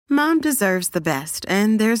Mom deserves the best,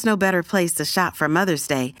 and there's no better place to shop for Mother's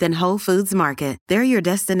Day than Whole Foods Market. They're your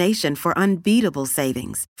destination for unbeatable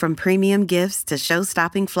savings, from premium gifts to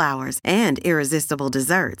show-stopping flowers and irresistible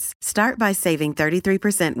desserts. Start by saving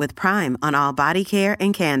 33% with Prime on all body care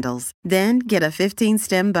and candles. Then get a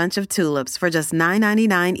 15-stem bunch of tulips for just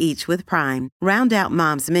 $9.99 each with Prime. Round out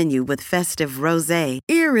Mom's menu with festive rosé,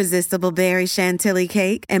 irresistible berry chantilly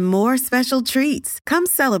cake, and more special treats. Come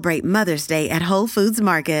celebrate Mother's Day at Whole Foods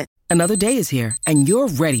Market. Another day is here, and you're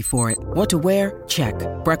ready for it. What to wear? Check.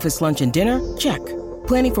 Breakfast, lunch, and dinner? Check.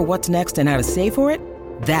 Planning for what's next and how to save for it?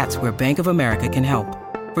 That's where Bank of America can help.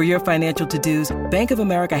 For your financial to-dos, Bank of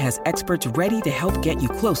America has experts ready to help get you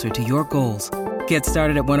closer to your goals. Get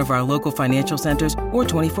started at one of our local financial centers or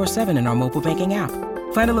 24/7 in our mobile banking app.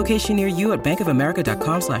 Find a location near you at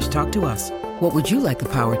bankofamerica.com/talktous. What would you like the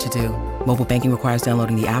power to do? Mobile banking requires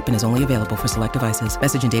downloading the app and is only available for select devices.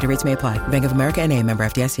 Message and data rates may apply. Bank of America N.A., member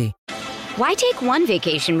FDIC. Why take one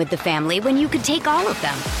vacation with the family when you could take all of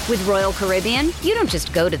them? With Royal Caribbean, you don't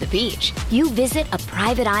just go to the beach. You visit a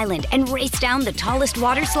private island and race down the tallest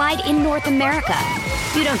water slide in North America.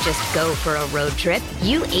 You don't just go for a road trip.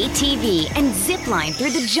 You ATV and zip line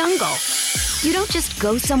through the jungle. You don't just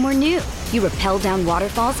go somewhere new. You rappel down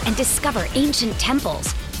waterfalls and discover ancient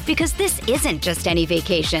temples. Because this isn't just any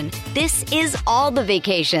vacation. This is all the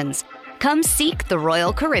vacations. Come seek the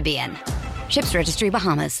Royal Caribbean. Ships Registry,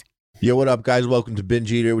 Bahamas. Yo, what up, guys? Welcome to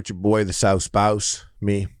Binge Eater with your boy, the South Spouse.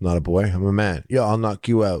 Me, not a boy, I'm a man. Yo, I'll knock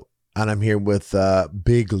you out. And I'm here with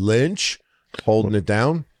Big Lynch, holding it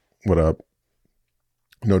down. What up?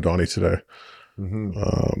 No Donnie today.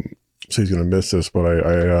 So he's going to miss this, but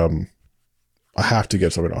I have to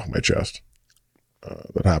get something off my chest.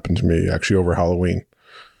 That happened to me actually over Halloween.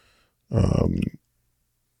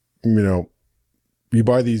 You know, you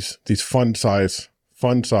buy these fun size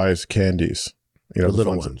candies. You know, the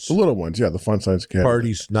little ones. The little ones, yeah, the fun size candies.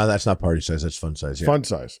 Parties. No, that's not party size. That's fun size. Yeah. Fun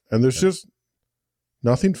size. And there's just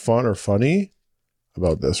nothing fun or funny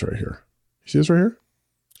about this right here. You see this right here?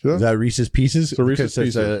 See that? Is that Reese's Pieces? The Reese's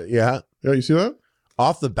Pieces. Yeah. Yeah, you see that?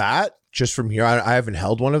 Off the bat, just from here, I haven't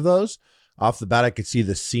held one of those. Off the bat, I could see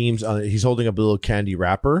the seams on it. He's holding up a little candy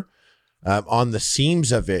wrapper. On the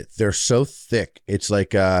seams of it, they're so thick. It's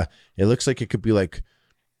like, it looks like it could be like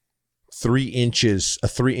 3 inches, a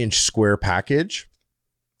 3-inch square package,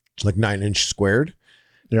 like 9-inch squared.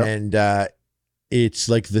 Yeah. And it's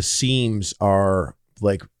like the seams are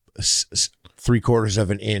like 3/4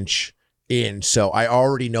 of an inch in. So I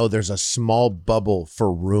already know there's a small bubble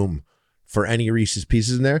for room for any Reese's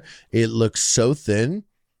Pieces in there. It looks so thin.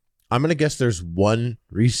 I'm going to guess there's one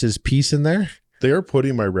Reese's piece in there. They are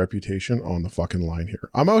putting my reputation on the fucking line here.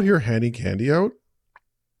 I'm out here handing candy out.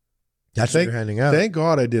 That's what you're handing out. Thank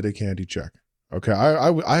God I did a candy check. Okay,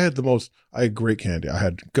 I had I had great candy. I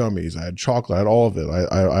had gummies, I had chocolate, I had all of it.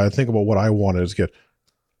 I think about what I wanted as a kid.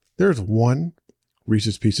 There's one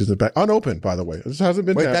Reese's Pieces in the back, unopened, by the way. This hasn't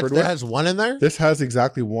been tampered with. That has one in there? This has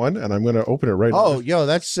exactly one, and I'm going to open it right now. Oh, yo,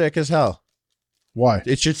 that's sick as hell. Why?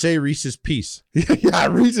 It should say Reese's Piece. Yeah,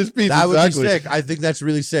 Reese's Piece. That would be sick. I think that's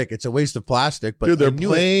really sick. It's a waste of plastic, but dude, they're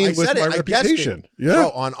playing with my reputation. Yeah.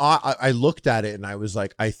 Bro, I looked at it and I was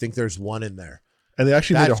like, I think there's one in there. And they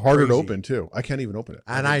actually made it harder to open too. I can't even open it.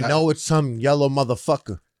 And I know it's some yellow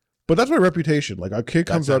motherfucker. But that's my reputation. Like a kid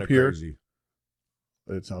comes up here. Crazy.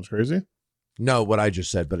 It sounds crazy. No, what I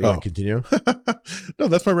just said, but continue. No,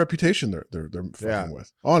 that's my reputation. They're fucking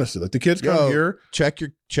with. Honestly, like the kids come here. Check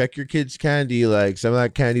your kids' candy. Like some of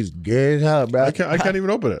that candy's good, huh, bro? I can't even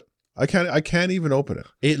open it. I can't even open it.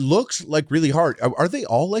 It looks like really hard. Are they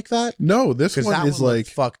all like that? No, this one is like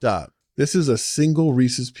fucked up. This is a single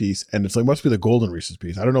Reese's Piece, and it's like must be the golden Reese's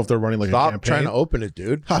Piece. I don't know if they're running like a campaign. Stop trying to open it,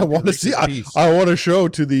 dude. I want to see. I want to show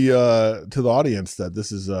to the audience that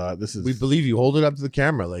this is. We believe you. Hold it up to the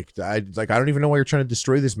camera. I don't even know why you're trying to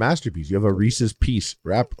destroy this masterpiece. You have a Reese's Piece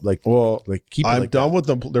wrap. Keep it. I'm done with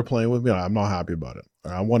them. They're playing with me. I'm not happy about it.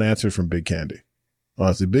 I want answers from Big Candy.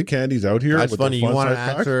 Honestly, Big Candy's out here. That's funny. You want an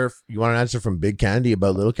answer? You want an answer from Big Candy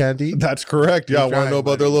about Little Candy? That's correct. Yeah, I want to know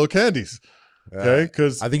about their little candies. Okay,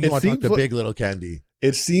 because I think you want to talk to Big Little Candy.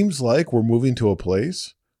 It seems like we're moving to a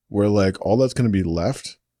place where like all that's going to be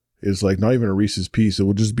left is like not even a Reese's Piece. It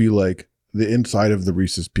will just be like the inside of the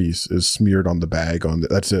Reese's Piece is smeared on the bag.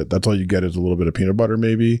 That's it. That's all you get is a little bit of peanut butter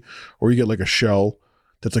maybe, or you get like a shell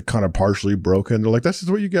that's like kind of partially broken. They're like, this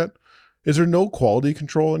is what you get. Is there no quality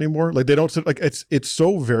control anymore? Like they don't like it's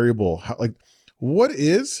so variable. Like what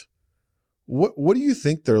do you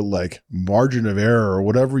think their like margin of error or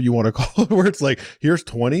whatever you want to call it, where it's like, here's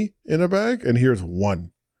 20 in a bag and here's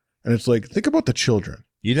 1. And it's like, think about the children.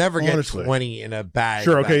 You never get Honestly. 20 in a bag.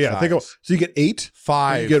 Sure. Okay. that Yeah. Think of, size. so you get 8,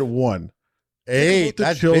 5, you get 1. 8. the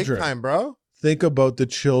That's children. big time, bro. Think about the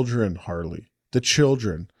children, Harley. The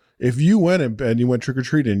children. If you went and you went trick or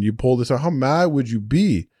treating and you pulled this out, how mad would you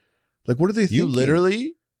be? Like, what are they thinking? You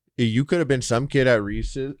literally, you could have been some kid at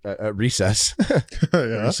recess. Yeah.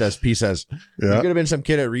 Recess, pieces. Yeah. You could have been some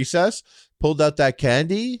kid at recess, pulled out that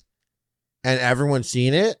candy, and everyone's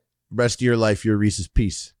seen it. Rest of your life, you're Reese's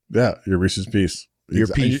Piece. Yeah. Your Reese's Piece. Your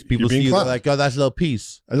piece. People see you, they're like, oh, that's a little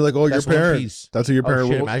piece. And they're like, oh, That's your One parent. Piece. That's what your Oh, parent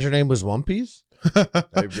shit, will. imagine your name was One Piece. That'd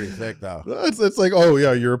be pretty thick, though. It's like, oh,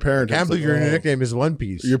 yeah, you're a parent. Can't It's believe like, your oh, nickname is One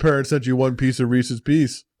Piece. your parents sent you 1 piece of Reese's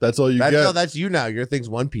Piece. That's all you get. No, that's you now. Your thing's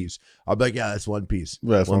One Piece. I'll be like, yeah, that's One Piece.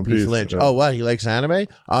 That's One Piece Piece, Lynch. yeah. Oh, what? He likes anime?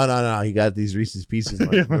 Oh, no. He got these Reese's Pieces.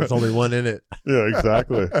 Yeah. There's only one in it. Yeah,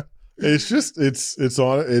 exactly. It's just, it's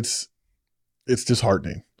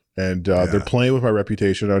disheartening. And they're playing with my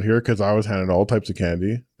reputation out here because I was handing all types of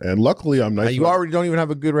candy. And luckily, I'm nice. You already don't even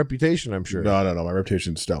have a good reputation, I'm sure. No. My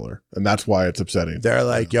reputation's stellar. And that's why it's upsetting. They're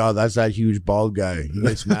like, yo, that's that huge bald guy. He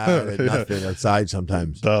gets mad at nothing outside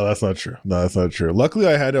sometimes. No, that's not true. Luckily,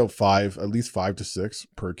 I had out at least 5 to 6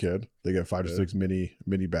 per kid. They get 5 to 6 mini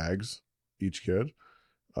bags each kid.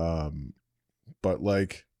 But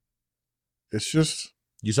like, it's just.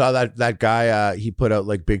 You saw that guy, he put out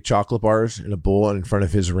like big chocolate bars in a bowl in front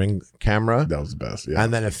of his Ring camera. That was the best. Yeah.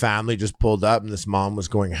 And then a family just pulled up and this mom was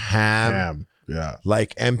going ham. Yeah.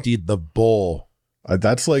 Like emptied the bowl.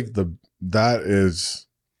 That is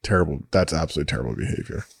terrible. That's absolutely terrible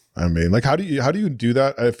behavior. I mean, like, how do you do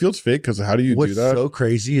that? It feels fake because how do you What's do that? so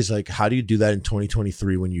crazy is like, how do you do that in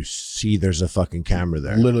 2023 when you see there's a fucking camera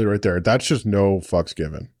there? Literally right there. That's just no fucks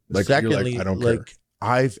given. Like, Secondly, you're like, I don't care. like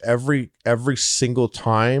I've every single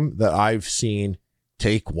time that I've seen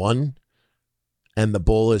take one and the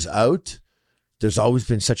bowl is out, there's always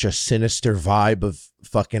been such a sinister vibe of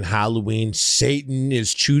fucking Halloween. Satan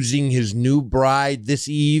is choosing his new bride this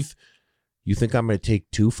eve. You think I'm going to take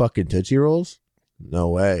 2 fucking Tootsie Rolls? No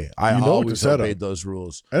way. I always obeyed those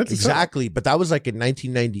rules. Exactly. But that was like in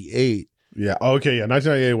 1998. Yeah. Okay. Yeah.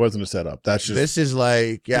 1998 wasn't a setup. That's just. This is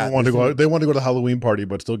like, yeah. They want to go to the Halloween party,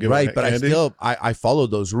 but still give right. But candy. I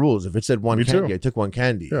followed those rules. If it said one Me candy, too. I took one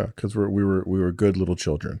candy. Yeah, because we were good little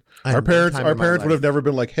children. I had Our one parents time in my would have life. never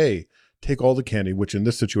been like, hey, take all the candy. Which in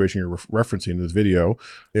this situation you're referencing in this video,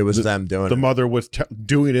 It was them doing the it. mother was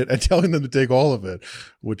doing it and telling them to take all of it,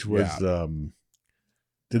 which was.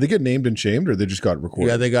 Did they get named and shamed, or they just got recorded?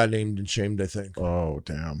 Yeah, they got named and shamed, I think. Oh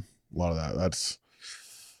damn, a lot of that. That's.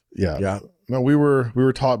 Yeah. Yeah. No, we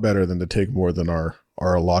were taught better than to take more than our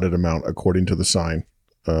allotted amount according to the sign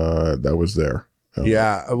that was there.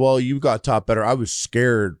 Yeah. Well, you got taught better. I was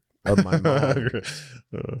scared of my mom.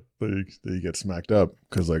 They get smacked up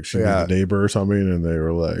because like she was a neighbor or something, and they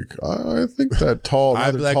were like, I think that tall.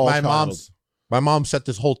 I'd be like, tall my mom set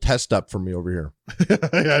this whole test up for me over here.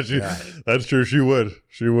 That's true. She would.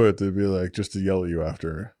 They'd be like just to yell at you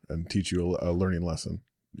after and teach you a learning lesson.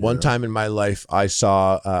 One time in my life, I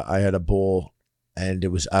saw I had a bowl and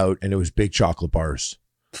it was out and it was big chocolate bars.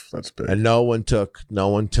 That's big. And no one took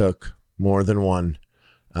more than one.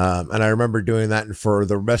 And I remember doing that, and for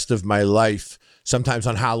the rest of my life, sometimes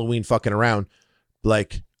on Halloween fucking around,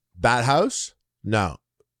 like, that house? No,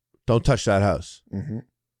 don't touch that house. Mm-hmm.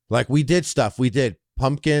 Like, we did stuff. We did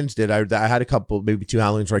pumpkins. I had a couple, maybe 2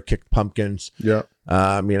 Halloweens where I kicked pumpkins. Yeah.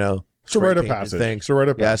 It's a rite of passage. Things.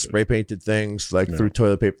 Yeah, spray painted things like through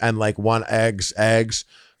toilet paper, and like eggs.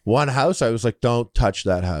 One house, I was like, don't touch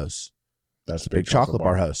that house. That's a big chocolate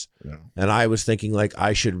bar house. Yeah. And I was thinking like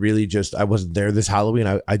I should really I wasn't there this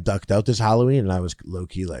Halloween. I ducked out this Halloween, and I was low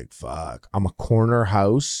key like, fuck, I'm a corner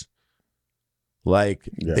house. Like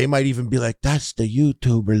they might even be like, that's the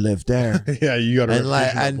YouTuber lived there. Yeah, you got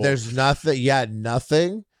to. And there's nothing. Yeah,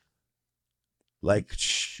 nothing. Like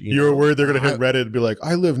you're worried they're gonna hit Reddit and be like,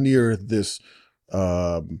 I live near this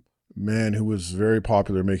man who was very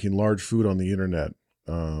popular making large food on the internet,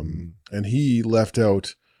 and he left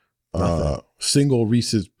out single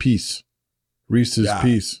Reese's piece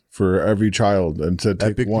for every child and said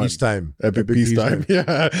take epic one. Peacetime. Epic peacetime.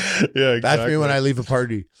 Yeah, exactly. That's me when I leave a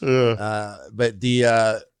party. But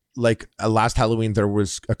the last Halloween there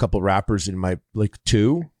was a couple wrappers in my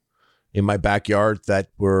 2 in my backyard that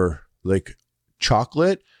were like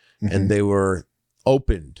chocolate, and they were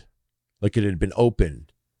opened, like it had been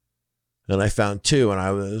opened, and I found 2, and I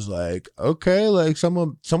was like, okay, like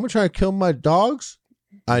someone trying to kill my dogs.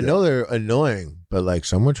 I know they're annoying, but like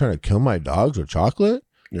someone trying to kill my dogs with chocolate.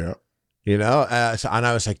 Yeah, and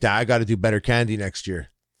I was like, Dad, I got to do better candy next year.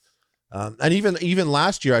 And even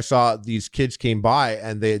last year, I saw these kids came by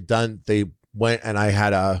and they went, and I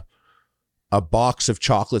had a a box of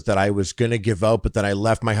chocolate that I was going to give out, but then I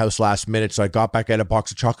left my house last minute. So I got back at a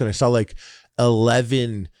box of chocolate and I saw like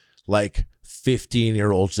 11, like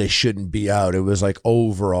 15-year-olds. They shouldn't be out. It was like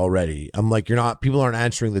over already. I'm like, people aren't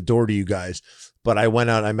answering the door to you guys. But I went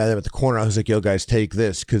out and I met them at the corner. I was like, yo guys, take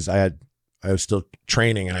this. Cause I was still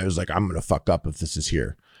training and I was like, I'm going to fuck up if this is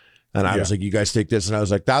here. And I was like, you guys take this. And I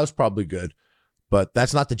was like, that was probably good. But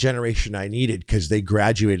that's not the generation I needed because they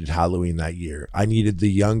graduated Halloween that year. I needed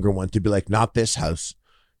the younger one to be like, not this house.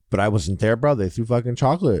 But I wasn't there, bro. They threw fucking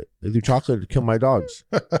chocolate. They threw chocolate to kill my dogs.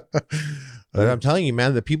 I'm telling you,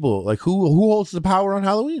 man, the people, like, who holds the power on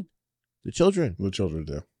Halloween? The children. The children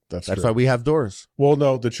do. That's why we have doors. Well,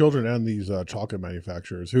 no, the children and these chocolate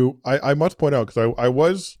manufacturers who I must point out, because I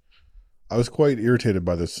was quite irritated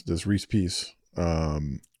by this Reese piece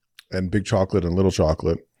and Big Chocolate and Little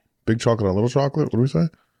Chocolate. Big Chocolate and Little Chocolate? What do we say?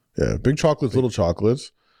 Yeah, Big Chocolates, Little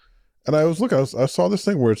Chocolates. And I saw this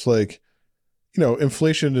thing where it's like,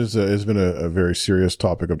 inflation has been a very serious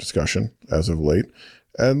topic of discussion as of late.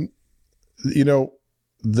 And,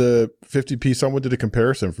 the 50p, someone did a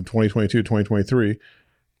comparison from 2022 to 2023.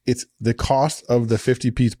 It's the cost of the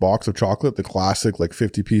 50-piece box of chocolate, the classic like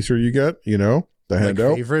 50-piecer you get, the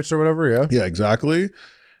handout. Favorites or whatever, yeah. Yeah, exactly.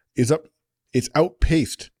 It's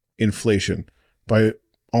outpaced inflation by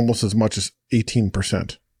almost as much as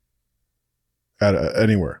 18% at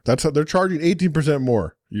anywhere. That's how they're charging 18%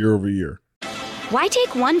 more year over year. Why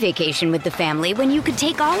take one vacation with the family when you could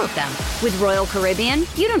take all of them? With Royal Caribbean,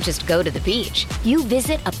 you don't just go to the beach. You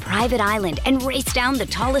visit a private island and race down the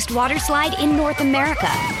tallest water slide in North America.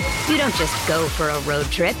 You don't just go for a road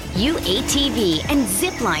trip. You ATV and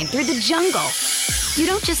zip line through the jungle. You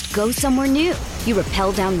don't just go somewhere new. You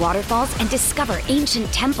rappel down waterfalls and discover ancient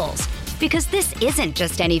temples. Because this isn't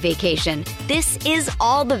just any vacation. This is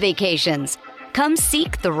all the vacations. Come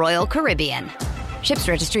seek the Royal Caribbean. Ships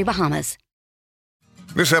Registry, Bahamas.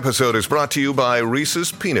 This episode is brought to you by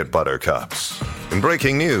Reese's Peanut Butter Cups. In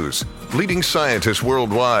breaking news, leading scientists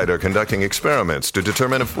worldwide are conducting experiments to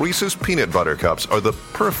determine if Reese's Peanut Butter Cups are the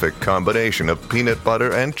perfect combination of peanut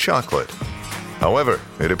butter and chocolate. However,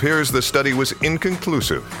 it appears the study was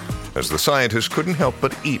inconclusive, as the scientists couldn't help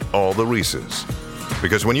but eat all the Reese's.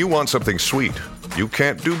 Because when you want something sweet, you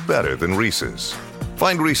can't do better than Reese's.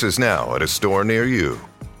 Find Reese's now at a store near you.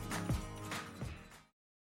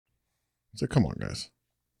 So come on, guys.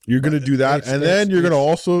 You're going to do that, and then you're going to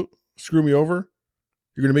also screw me over?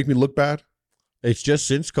 You're going to make me look bad? It's just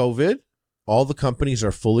since COVID, all the companies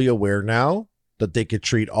are fully aware now that they could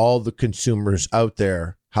treat all the consumers out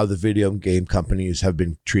there how the video game companies have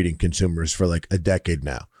been treating consumers for like a decade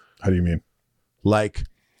now. How do you mean? Like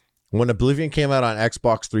when Oblivion came out on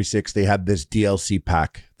Xbox 360, they had this DLC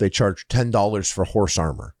pack. They charged $10 for horse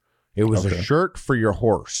armor. It was a shirt for your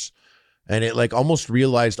horse. And it like almost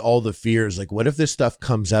realized all the fears. Like, what if this stuff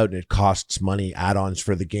comes out and it costs money, add-ons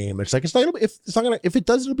for the game? It's like, if it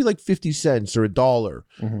does, it'll be like 50 cents or $1,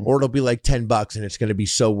 or it'll be like $10 and it's going to be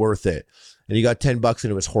so worth it. And you got $10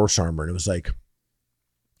 and it was horse armor. And it was like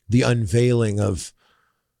the unveiling of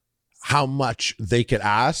how much they could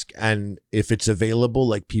ask. And if it's available,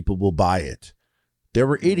 like people will buy it. There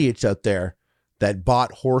were idiots out there that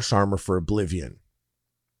bought horse armor for Oblivion.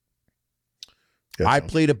 I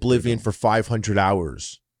played Oblivion for 500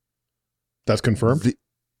 hours. That's confirmed?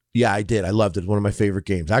 Yeah, I did. I loved it. One of my favorite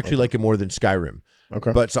games. I actually like it more than Skyrim.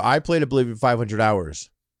 Okay. But so I played Oblivion 500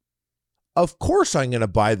 hours. Of course I'm going to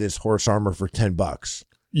buy this horse armor for $10.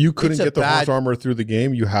 You couldn't get the horse armor through the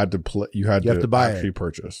game. You had to play. You had to buy actually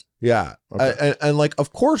purchase. Yeah. Okay. And like,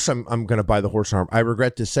 of course I'm going to buy the horse armor. I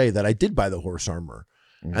regret to say that I did buy the horse armor.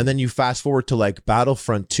 And then you fast forward to like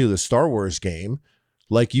Battlefront 2, the Star Wars game.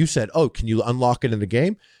 Like you said, oh, can you unlock it in the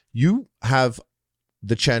game? You have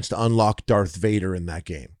the chance to unlock Darth Vader in that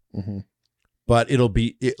game. But it'll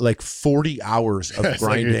be like 40 hours of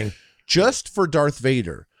grinding just for Darth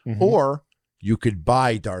Vader. Or you could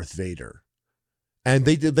buy Darth Vader. And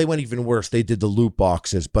they went even worse. They did the loot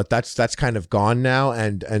boxes, but that's kind of gone now.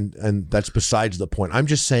 And that's besides the point. I'm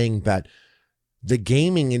just saying that the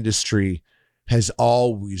gaming industry has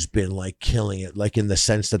always been like killing it, like in the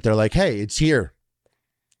sense that they're like, hey, it's here.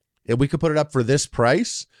 If we could put it up for this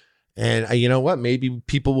price, and you know what? Maybe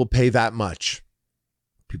people will pay that much.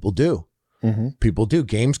 People do. People do.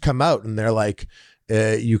 Games come out and they're like,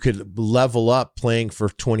 you could level up playing for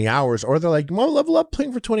 20 hours, or they're like, you want to level up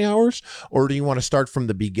playing for 20 hours? Or do you want to start from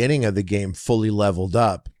the beginning of the game fully leveled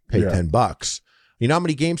up, pay $10? You know how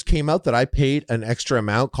many games came out that I paid an extra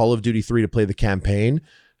amount, Call of Duty 3, to play the campaign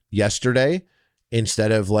yesterday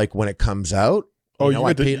instead of like when it comes out? Oh,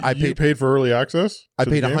 You know, you paid for early access? I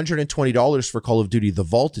paid $120 for Call of Duty, the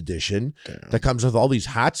Vault Edition. Damn. That comes with all these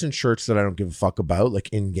hats and shirts that I don't give a fuck about, like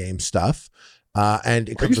in-game stuff. And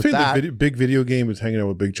it comes with that. The big video game is hanging out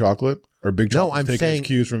with Big Chocolate? Or Big Chocolate I'm taking saying its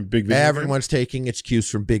cues from Big Video everyone's game? Taking its cues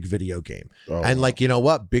from Big Video Game. Oh, and like, you know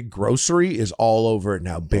what? Big Grocery is all over it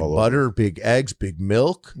now. Big butter, big eggs, big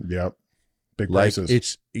milk. Yep. Big like prices.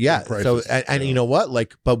 It's, yeah. Big prices. So, and you know what?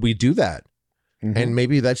 Like, but we do that. Mm-hmm. And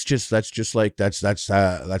maybe that's just like, that's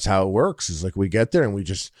how it works. Is like, we get there and we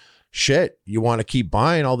just, shit, you want to keep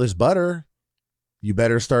buying all this butter. You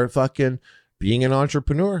better start fucking being an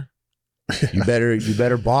entrepreneur. You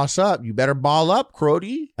better boss up. You better ball up,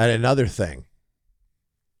 Crody. And another thing.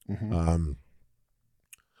 Mm-hmm.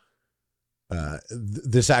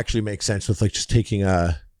 This actually makes sense with like just taking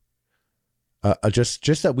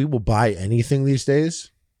just that we will buy anything these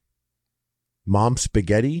days. Mom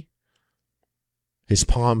spaghetti. His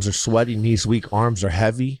palms are sweaty, knees weak, arms are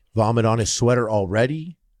heavy. Vomit on his sweater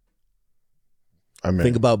already.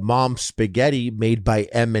 Think about Mom spaghetti made by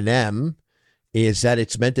M&M. Is that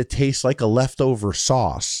it's meant to taste like a leftover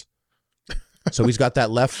sauce. So he's got that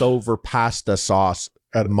leftover pasta sauce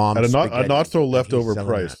at Mom's spaghetti. A not so leftover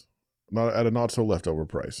price. Not at a not so leftover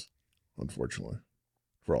price, unfortunately,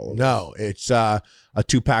 for all of us. No, it's a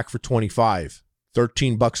 2-pack for $25,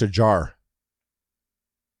 $13 a jar.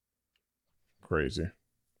 Crazy.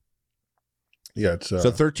 Yeah, it's so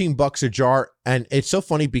 $13 a jar, and it's so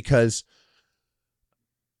funny because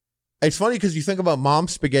you think about Mom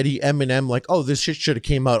spaghetti, M&M, like, oh, this shit should have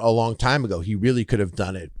came out a long time ago. He really could have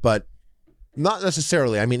done it, but not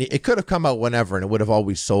necessarily. I mean, it could have come out whenever, and it would have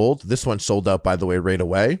always sold. This one sold out, by the way, right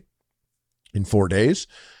away in 4 days.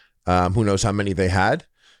 Who knows how many they had,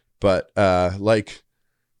 but like,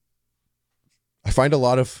 I find a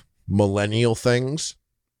lot of millennial things,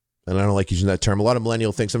 and I don't like using that term. A lot of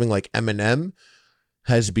millennial things, something like M&M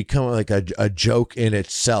has become like a joke in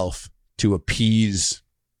itself to appease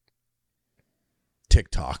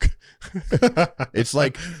TikTok. It's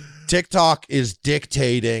like TikTok is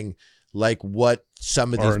dictating like what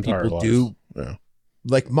some of these people do. Yeah.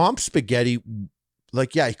 Like Mom spaghetti,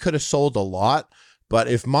 like, yeah, he could have sold a lot, but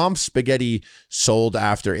if Mom spaghetti sold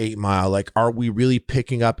after 8 Mile, like, are we really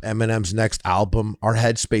picking up Eminem's next album? Our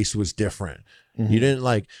headspace was different. Mm-hmm.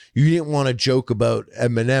 You didn't want to joke about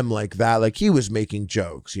Eminem like that. Like, he was making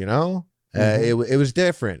jokes, you know. Mm-hmm. It was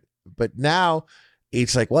different. But now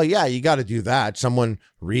it's like, well, yeah, you got to do that. Someone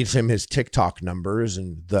reads him his TikTok numbers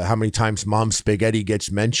and how many times Mom spaghetti gets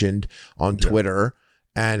mentioned on Twitter,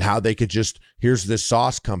 and how they could just, here's this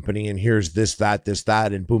sauce company and here's this, that,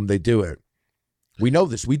 and boom, they do it. We know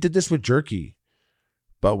this. We did this with jerky,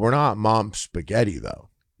 but we're not Mom spaghetti though.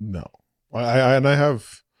 No, I'm not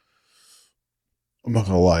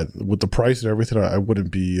gonna lie, with the price and everything, I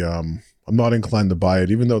wouldn't be, I'm not inclined to buy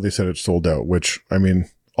it, even though they said it's sold out, which, I mean,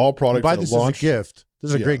 all products buy this launch, as a gift.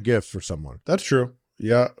 This is a great gift for someone. That's true.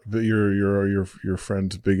 Yeah, but your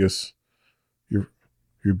friend's biggest, your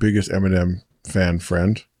biggest Eminem fan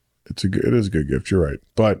friend. It is a good gift. You're right,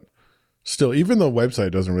 but still, even the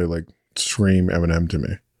website doesn't really like scream Eminem to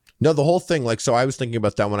me. No, the whole thing, like, so I was thinking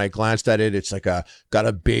about that when I glanced at it. It's like got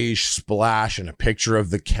a beige splash and a picture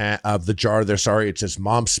of the jar there. Sorry, it says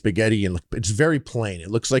Mom spaghetti, and it's very plain.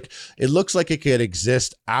 It looks like it could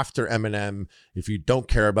exist after Eminem. If you don't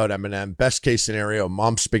care about Eminem, best case scenario,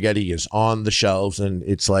 Mom spaghetti is on the shelves, and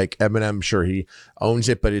it's like Eminem, sure, he owns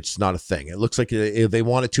it, but it's not a thing. It looks like they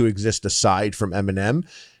want it to exist aside from Eminem.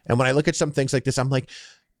 And when I look at some things like this, I'm like,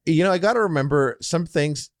 you know, I got to remember some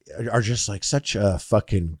things are just like such a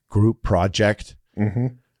fucking group project. Mm-hmm.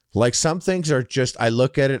 Like some things are just, I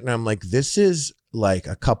look at it and I'm like, this is like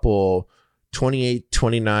a couple 28,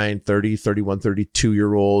 29, 30, 31,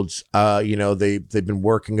 32-year-olds. You know, they've been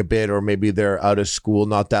working a bit, or maybe they're out of school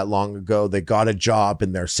not that long ago. They got a job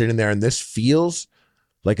and they're sitting there, and this feels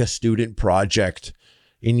like a student project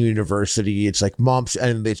in university. It's like Mom's,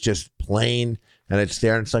 and it's just plain. And it's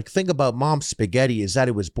there, and it's like, think about Mom spaghetti is that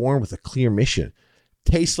it was born with a clear mission.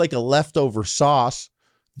 Tastes like a leftover sauce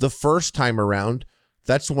the first time around.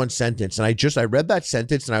 That's one sentence. And I read that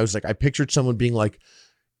sentence and I was like, I pictured someone being like,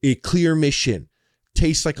 a clear mission,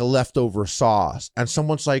 tastes like a leftover sauce. And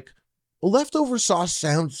someone's like, a leftover sauce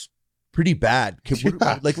sounds pretty bad.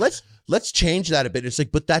 Like, let's change that a bit. It's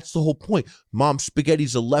like, but that's the whole point. Mom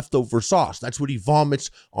spaghetti's a leftover sauce. That's what he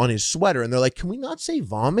vomits on his sweater. And they're like, can we not say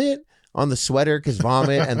vomit on the sweater, because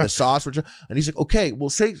vomit and the sauce, and he's like, okay, we'll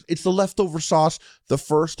say it's the leftover sauce the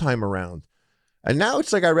first time around. And now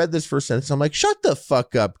it's like, I read this first sentence, I'm like, shut the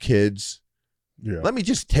fuck up, kids. Yeah. Let me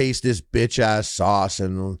just taste this bitch ass sauce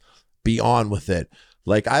and be on with it.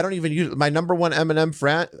 Like, I don't even use my number one Eminem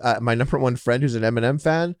friend. My number one friend who's an Eminem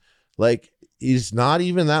fan, like, is not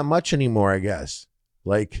even that much anymore, I guess.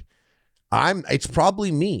 Like, it's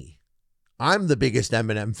probably me. I'm the biggest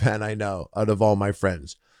Eminem fan I know out of all my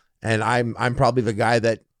friends. And I'm probably the guy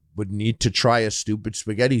that would need to try a stupid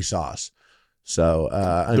spaghetti sauce. So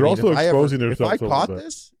they're also exposing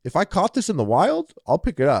themselves. If I caught this in the wild, I'll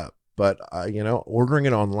pick it up. But ordering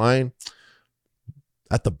it online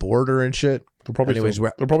at the border and shit. They'll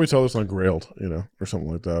probably sell this on Grailed, or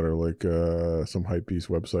something like that, or like some hypebeast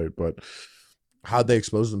website. But how'd they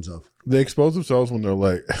expose themselves? They expose themselves when they're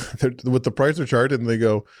like, with the price they're charged, and they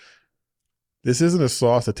go, "This isn't a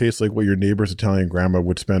sauce that tastes like what your neighbor's Italian grandma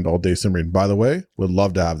would spend all day simmering. By the way, would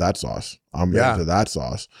love to have that sauce. I'm into that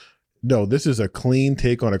sauce. No, this is a clean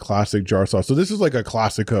take on a classic jar sauce. So this is like a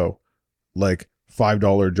Classico, like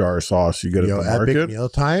 $5 jar sauce you get at the market. Epic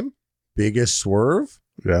Mealtime, biggest swerve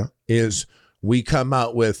is we come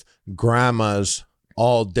out with grandma's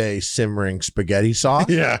all day simmering spaghetti sauce.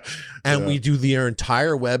 And we do the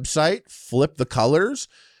entire website, flip the colors,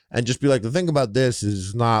 and just be like, the thing about this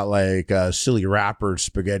is not like a silly wrapper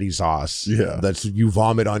spaghetti sauce. That's you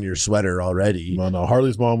vomit on your sweater already. No.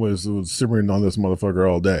 Harley's mom was simmering on this motherfucker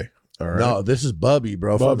all day. All right. No, this is Bubby,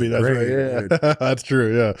 bro. Bubby, that's right. Yeah. That's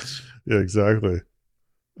true. Yeah, exactly.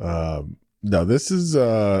 No, this is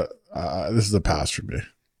a pass for me.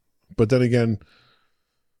 But then again,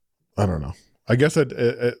 I don't know. I guess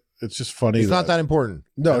it's just funny. It's not that important.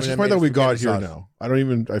 No, it's just funny that we got here now.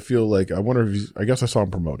 I feel like, I wonder if I guess I saw him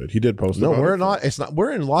promoted. He did post. No, we're not. It's not.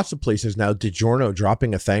 We're in lots of places now. DiGiorno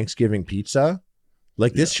dropping a Thanksgiving pizza.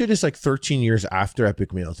 Like this shit is like 13 years after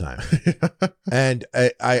Epic Mealtime. And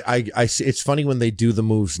I see, it's funny when they do the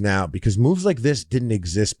moves now, because moves like this didn't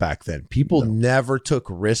exist back then. People never took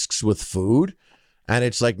risks with food. And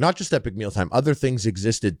it's like, not just Epic Mealtime, other things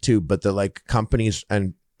existed too, but the like companies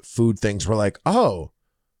and food things were like, oh,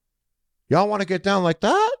 y'all want to get down like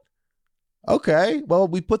that? Okay, well,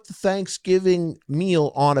 we put the Thanksgiving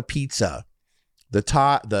meal on a pizza.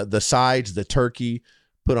 The sides, the turkey,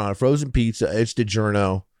 put on a frozen pizza. It's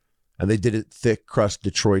DiGiorno, and they did it thick crust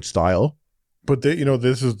Detroit style. But they,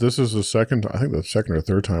 this is the second or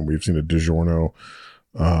third time we've seen a DiGiorno.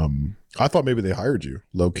 I thought maybe they hired you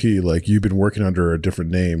low key, like you've been working under a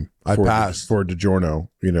different name. I passed for DiGiorno.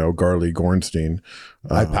 Garley Gorenstein.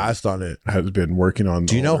 I passed on it. Has been working on.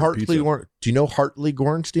 Do you know Hartley? Do you know Hartley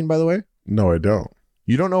Gorenstein? By the way, no, I don't.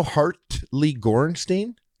 You don't know Hartley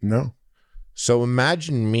Gorenstein? No. So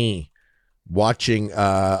imagine me watching.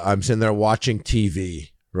 I'm sitting there watching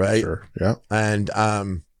TV, right? Sure. Yeah. And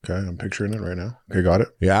okay, I'm picturing it right now. Okay, got it.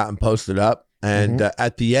 Yeah, I'm posted up, and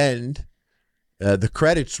at the end. The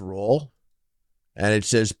credits roll, and it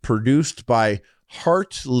says produced by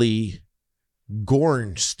Hartley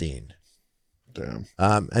Gorenstein. Damn.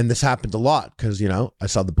 And this happened a lot because, I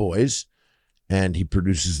saw The Boys, and he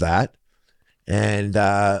produces that. And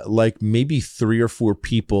like maybe 3 or 4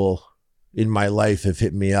 people in my life have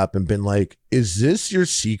hit me up and been like, is this your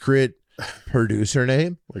secret producer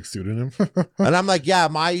name? Like pseudonym? And I'm like, yeah,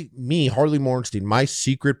 Hartley Gorenstein, my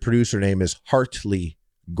secret producer name is Hartley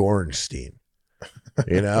Gorenstein.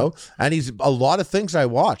 And he's a lot of things I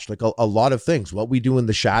watched, like a lot of things. What We Do in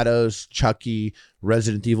the Shadows, Chucky,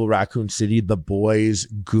 Resident Evil, Raccoon City, The Boys,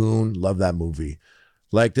 Goon. Love that movie.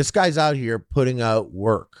 Like, this guy's out here putting out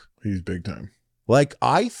work. He's big time. Like,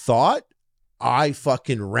 I thought I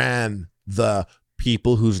fucking ran the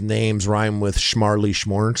people whose names rhyme with Schmarley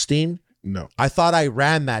Schmornstein. No. I thought I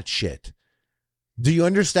ran that shit. Do you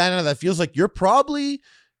understand how that feels? Like, you're probably...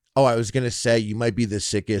 Oh, I was going to say you might be the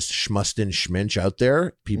sickest Schmustin Schminch out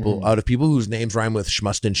there. Out of people whose names rhyme with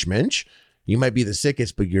Schmustin Schminch, you might be the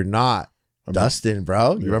sickest, but you're not. Dustin,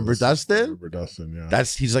 bro. You remember Dustin? I remember Dustin, yeah.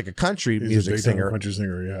 He's like a country music singer. Country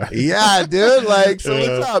singer, yeah. Yeah, dude. Like, so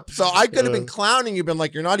what's up? So I could have been clowning you, been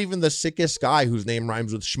like, you're not even the sickest guy whose name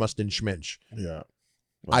rhymes with Schmustin Schminch. Yeah.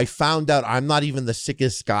 Well, I found out I'm not even the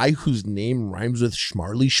sickest guy whose name rhymes with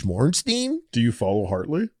Schmarley Schmornstein. Do you follow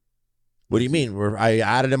Hartley? What do you mean? I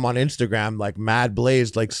added him on Instagram like mad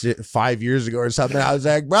blazed like 5 years ago or something. I was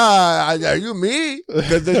like, bro, are you me?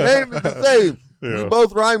 Because the name is the same. Yeah. We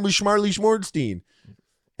both rhyme with Schmarley Schmornstein.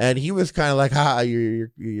 And he was kind of like,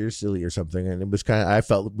 you're silly or something. And it was kind of, I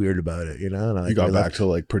felt weird about it, And you got back to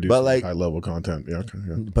like producing high level content. Yeah, okay,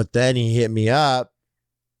 yeah. But then he hit me up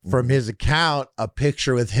from his account, a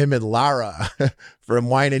picture with him and Lara from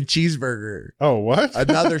Wine and Cheeseburger. Oh, what?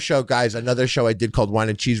 Another show, guys. Another show I did called Wine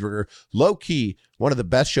and Cheeseburger. Low key, one of the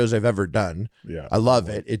best shows I've ever done. Yeah, I love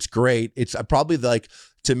it. It's great. It's probably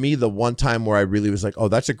to me, the one time where I really was like, oh,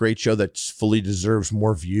 that's a great show that fully deserves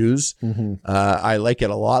more views. I like it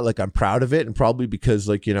a lot. Like, I'm proud of it. And probably because,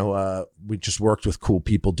 like, you know, we just worked with cool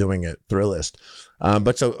people doing it. Thrillist.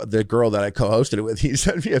 But so the girl that I co-hosted it with, he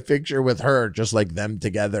sent me a picture with her, just like them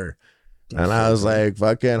together. And I was like,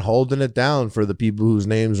 fucking holding it down for the people whose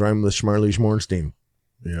names rhyme with Schmarley Schmornstein.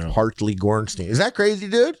 Yeah. Hartley Gornstein. Is that crazy,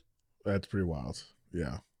 dude? That's pretty wild.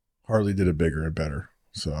 Yeah. Hartley did it bigger and better.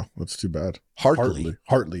 So that's too bad. Hartley.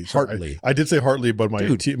 Sorry. I did say Hartley, but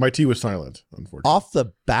my T was silent, unfortunately. Off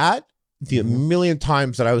the bat, the million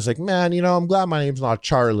times that I was like, man, you know, I'm glad my name's not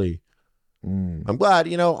Charlie. I'm glad,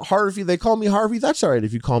 you know, Harvey, they call me Harvey. That's all right.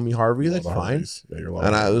 If you call me Harvey, that's fine. Yeah, you're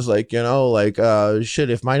and I was like, you know, like, shit,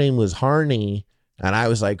 if my name was Harney and I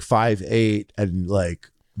was like 5'8" and like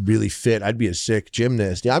really fit, I'd be a sick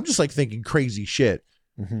gymnast. Yeah, I'm just like thinking crazy shit.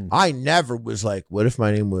 I never was like, what if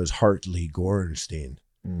my name was Hartley Gorenstein?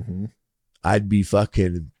 I'd be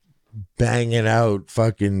fucking banging out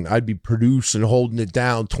I'd be producing, holding it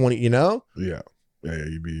down 20, you know? Yeah.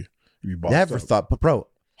 You'd be bossed Never up. thought, but bro,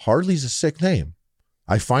 Hartley's a sick name.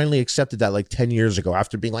 I finally accepted that like 10 years ago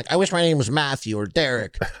after being like, I wish my name was Matthew or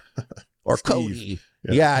Derek or Steve. Cody.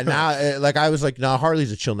 Yeah. Now, like, I was like, no,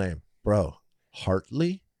 Hartley's a chill name, bro.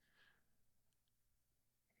 Hartley?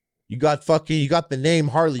 You got the name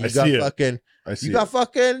Harley. You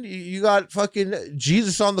got fucking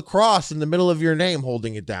Jesus on the cross in the middle of your name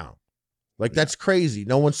holding it down. Like, that's crazy.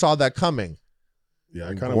 No one saw that coming. Yeah,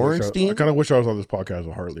 I kind of wish I was on this podcast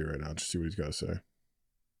with Hartley right now, just see what he's got to say.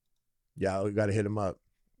 Yeah, we got to hit him up.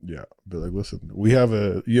 Yeah, but like, listen,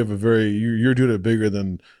 you're doing it bigger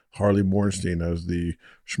than Harley Bornstein as the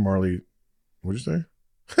Schmarley. What'd you say?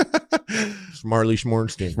 Schmarley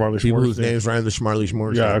Schmornstein. People whose names rhyme with Schmarley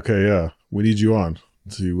Schmornstein. Yeah, okay, yeah. We need you on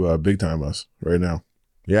to big time us right now.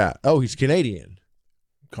 Yeah. Oh, he's Canadian.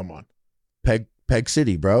 Come on. Peg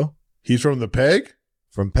City, bro. He's from the Peg?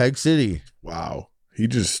 From Peg City. Wow. He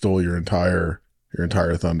just stole your entire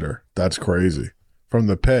thunder. That's crazy. From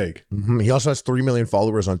the Peg. He also has 3 million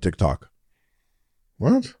followers on TikTok.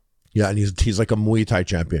 What? Yeah, and he's like a Muay Thai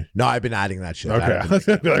champion. No, I've been adding that shit. Okay. I was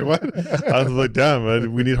like, what? I was like, damn,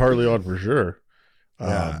 man, we need Harley on for sure.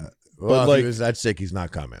 Yeah. Well, but if like, he was that sick, he's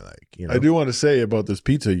not coming. Like, you know. I do want to say about this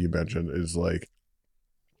pizza you mentioned is like,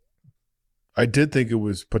 I did think it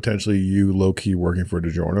was potentially you low key working for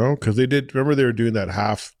DiGiorno because they were doing that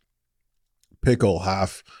half pickle,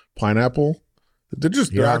 half pineapple.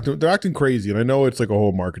 They're acting crazy, and I know it's like a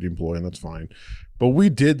whole marketing ploy, and that's fine. But we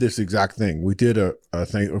did this exact thing. We did a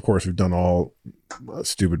thing. Of course, we've done all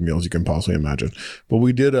stupid meals you can possibly imagine. But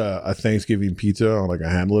we did a Thanksgiving pizza on like a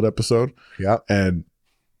Hamlet episode. Yeah, and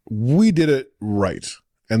we did it right.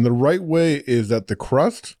 And the right way is that the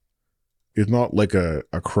crust is not like a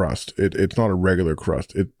crust. It's not a regular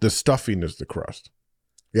crust. The stuffing is the crust.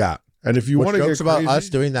 Yeah. And if you want to jokes about us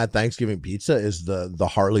doing that Thanksgiving pizza is the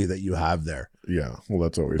Harley that you have there. Yeah, well,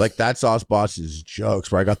 that's always like that Sauce Boss's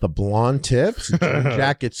jokes where I got the blonde tips,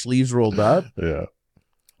 jacket sleeves rolled up. Yeah,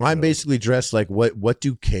 I'm basically dressed like what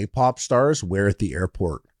do K-pop stars wear at the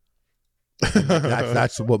airport?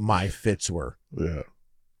 That's what my fits were. Yeah,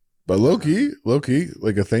 but low key,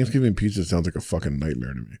 like a Thanksgiving pizza sounds like a fucking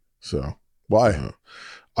nightmare to me. So why?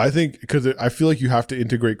 I think because I feel like you have to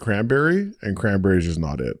integrate cranberry, and cranberry is just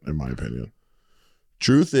not it, in my opinion.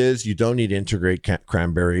 Truth is, you don't need to integrate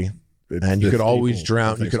cranberry, and you could always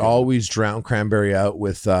drown. You could always drown cranberry out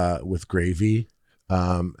with gravy,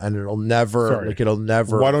 and it'll never.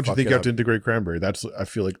 Why don't you think you have to integrate cranberry? I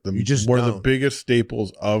feel like one of the biggest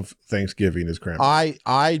staples of Thanksgiving is cranberry.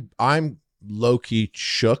 I'm low-key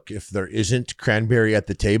shook if there isn't cranberry at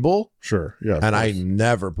the table. Sure, yeah. And I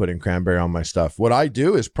never put in cranberry on my stuff. What I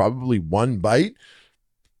do is probably one bite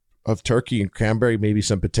of turkey and cranberry, maybe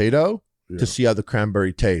some potato, to see how the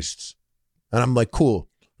cranberry tastes. And I'm like, cool,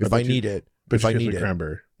 if I need it. If I need it.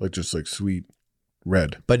 Cranberry, like just like sweet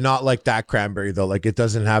red. But not like that cranberry, though. Like it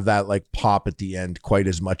doesn't have that like pop at the end quite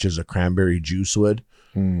as much as a cranberry juice would,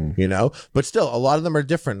 you know? But still, a lot of them are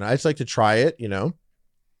different. I just like to try it, you know?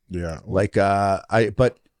 Yeah. Like,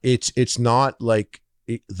 but it's not like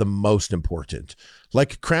the most important.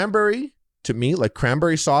 Like cranberry to me, like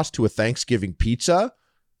cranberry sauce to a Thanksgiving pizza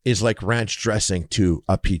is like ranch dressing to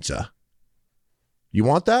a pizza. You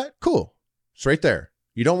want that? Cool. It's right there.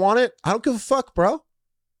 You don't want it? I don't give a fuck, bro.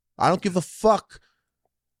 I don't give a fuck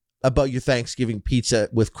about your Thanksgiving pizza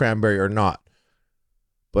with cranberry or not.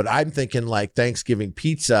 But I'm thinking like Thanksgiving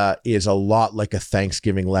pizza is a lot like a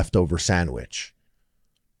Thanksgiving leftover sandwich.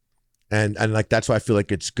 And like, that's why I feel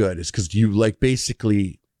like it's good, is because you like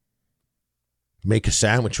basically make a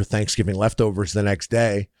sandwich with Thanksgiving leftovers the next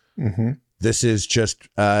day. This is just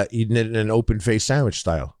eating it in an open-faced sandwich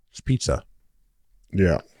style. It's pizza.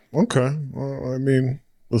 Yeah. Okay. Well, I mean,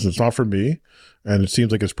 listen, it's not for me, and it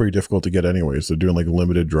seems like it's pretty difficult to get anyways. They're doing like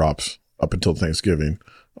limited drops up until Thanksgiving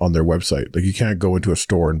on their website. Like you can't go into a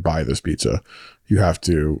store and buy this pizza. You have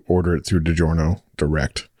to order it through DiGiorno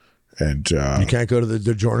direct. And you can't go to the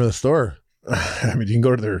DiGiorno store. I mean, you can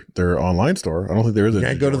go to their online store. I don't think there is a. You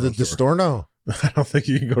can't go to the store. No. I don't think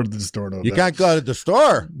you can go to the store. No, you can't go to the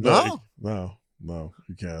store. No,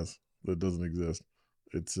 you can't. That doesn't exist.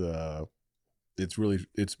 It's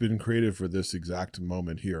been created for this exact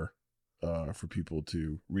moment here, for people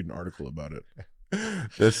to read an article about it.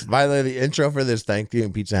 By the way, the intro for this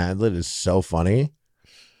Thanksgiving Pizza Handlet is so funny.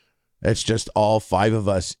 It's just all 5 of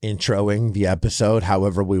us introing the episode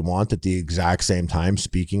however we want at the exact same time,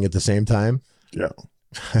 speaking at the same time. Yeah.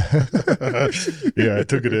 Yeah, I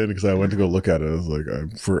took it in because I went to go look at it. I was like,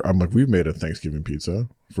 I'm like, we've made a Thanksgiving pizza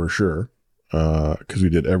for sure, because we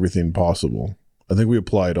did everything possible. I think we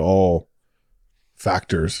applied all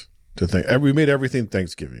factors to we made everything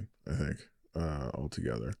Thanksgiving, I think,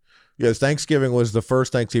 altogether. Yes, Thanksgiving was the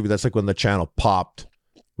first Thanksgiving. That's like when the channel popped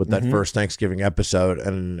with that first Thanksgiving episode.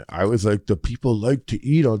 And I was like, the people like to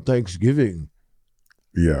eat on Thanksgiving.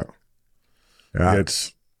 Yeah.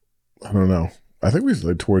 It's, I don't know. I think we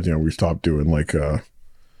like towards the end, we stopped doing like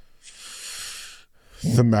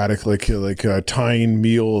thematic, like tying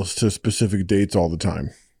meals to specific dates all the time.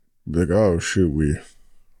 Like, oh shoot, we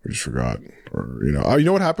just forgot. Or, you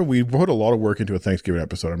know what happened? We put a lot of work into a Thanksgiving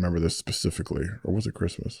episode. I remember this specifically. Or was it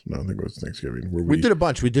Christmas? No, I think it was Thanksgiving. Where we did a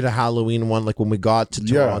bunch. We did a Halloween one, like when we got to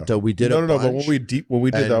Toronto. We did a bunch. But when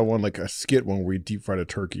we did that one, like a skit when we deep fried a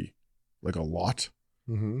turkey, like a lot.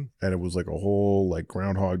 Mm-hmm. And it was like a whole like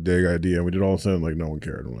Groundhog Day idea. And we did all of a sudden, like no one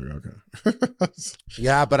cared. I'm like, okay.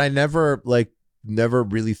 Yeah, but I never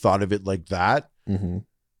really thought of it like that. Mm-hmm.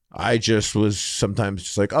 I just was sometimes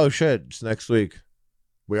just like, oh shit, it's next week.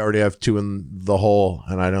 We already have 2 in the hole,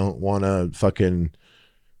 and I don't want to fucking,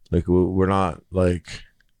 like, we're not, like,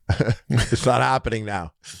 it's not happening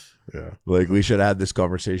now. Yeah. Like, we should have had this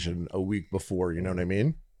conversation a week before, you know what I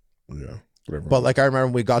mean? Yeah. Whatever. But, like, I remember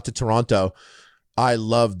when we got to Toronto, I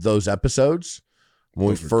loved those episodes when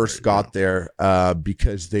we first got there,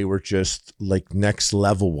 because they were just, like, next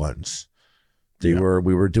level ones. We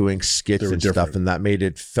were doing skits and stuff, and that made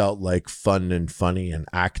it felt like fun and funny and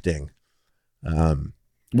acting.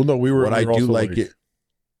 Well, no, we were. What I do like it.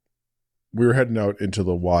 We were heading out into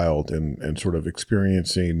the wild and sort of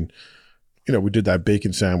experiencing. You know, we did that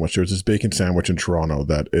bacon sandwich. There was this bacon sandwich in Toronto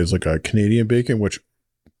that is like a Canadian bacon, which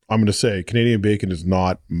I'm going to say Canadian bacon is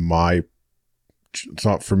not my. It's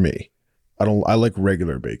not for me. I like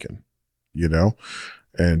regular bacon, you know,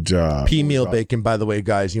 and pea meal bacon. By the way,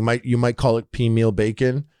 guys, you might call it pea meal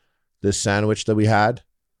bacon. This sandwich that we had.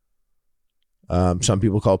 Some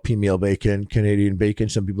people call pea meal bacon Canadian bacon.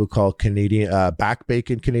 Some people call Canadian back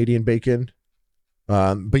bacon Canadian bacon.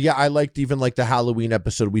 But yeah, I liked even like the Halloween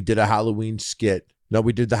episode. We did a Halloween skit. No,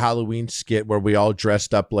 we did the Halloween skit where we all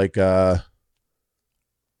dressed up like we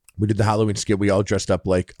did the Halloween skit. We all dressed up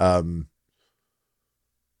like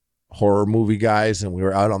horror movie guys, and we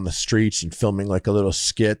were out on the streets and filming like a little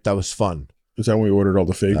skit. That was fun. Is that when we ordered all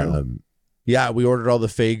the Faygo? Yeah, we ordered all the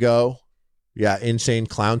Faygo. Yeah, insane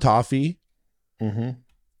clown toffee. Mm-hmm.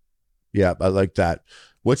 Yeah, I like that.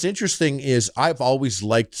 What's interesting is I've always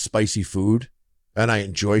liked spicy food, and I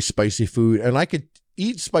enjoy spicy food, and I could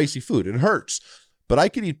eat spicy food. It hurts, but I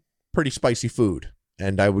could eat pretty spicy food,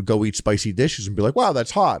 and I would go eat spicy dishes and be like, wow,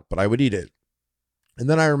 that's hot, but I would eat it. And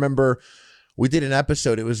then I remember we did an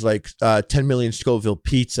episode. It was like 10 million Scoville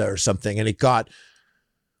pizza or something, and it got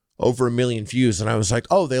over 1 million views. And I was like,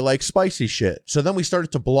 oh, they like spicy shit. So then we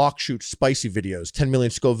started to block shoot spicy videos, 10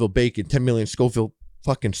 million Scoville bacon, 10 million Scoville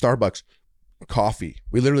fucking Starbucks coffee.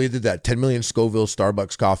 We literally did that. 10 million Scoville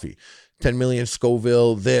Starbucks coffee, 10 million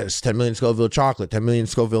Scoville this, 10 million Scoville chocolate, 10 million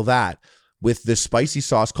Scoville that, with this spicy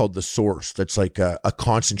sauce called the Source. That's like a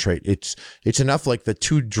concentrate. It's enough, like the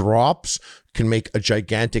 2 drops can make a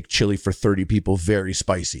gigantic chili for 30 people very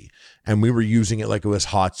spicy. And we were using it like it was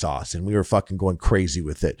hot sauce, and we were fucking going crazy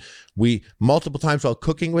with it. We multiple times while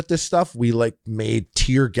cooking with this stuff, we like made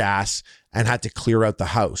tear gas and had to clear out the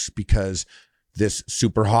house because this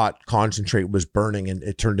super hot concentrate was burning, and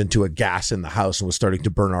it turned into a gas in the house and was starting to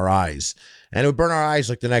burn our eyes. And it would burn our eyes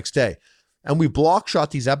like the next day. And we block shot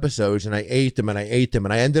these episodes, and I ate them and I ate them.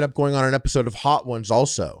 And I ended up going on an episode of Hot Ones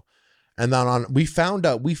also. And then we found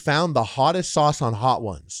the hottest sauce on Hot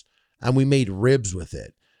Ones, and we made ribs with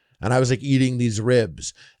it. And I was like eating these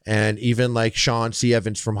ribs, and even like Sean C.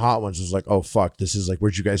 Evans from Hot Ones was like, oh fuck, this is like,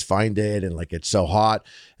 where'd you guys find it? And like, it's so hot.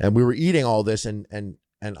 And we were eating all this, and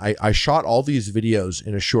and I shot all these videos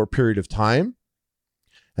in a short period of time.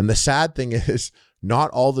 And the sad thing is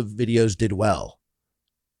not all the videos did well.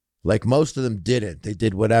 Like most of them didn't. They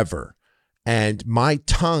did whatever. And my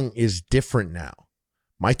tongue is different now.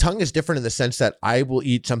 My tongue is different in the sense that I will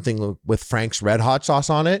eat something with Frank's Red Hot sauce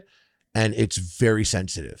on it, and it's very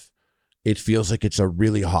sensitive. It feels like it's a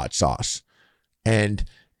really hot sauce. And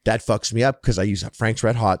that fucks me up because I use Frank's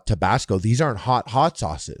Red Hot, Tabasco. These aren't hot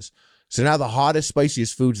sauces. So now the hottest,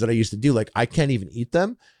 spiciest foods that I used to do, like I can't even eat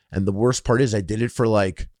them. And the worst part is I did it for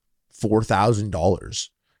like $4,000.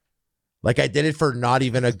 Like I did it for not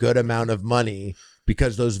even a good amount of money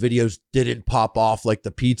because those videos didn't pop off like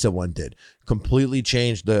the pizza one did. Completely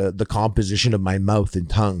changed the composition of my mouth and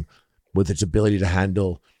tongue with its ability to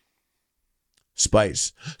handle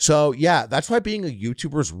spice. So yeah, that's why being a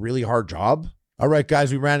YouTuber is a really hard job. All right,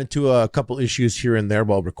 guys, we ran into a couple issues here and there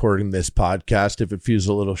while recording this podcast. If it feels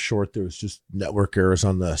a little short, there was just network errors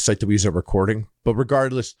on the site that we use at recording. But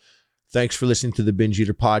regardless, thanks for listening to the Binge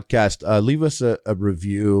Eater podcast. Leave us a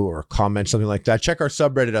review or a comment, something like that. Check our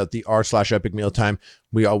subreddit out, the r/epic mealtime.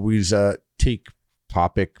 We always take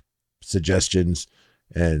topic suggestions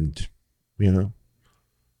and,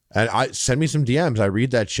 and I send me some DMs. I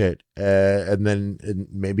read that shit. And then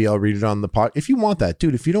maybe I'll read it on the pod. If you want that,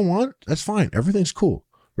 dude, if you don't want, that's fine. Everything's cool.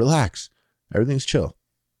 Relax. Everything's chill.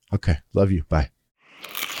 Okay. Love you. Bye.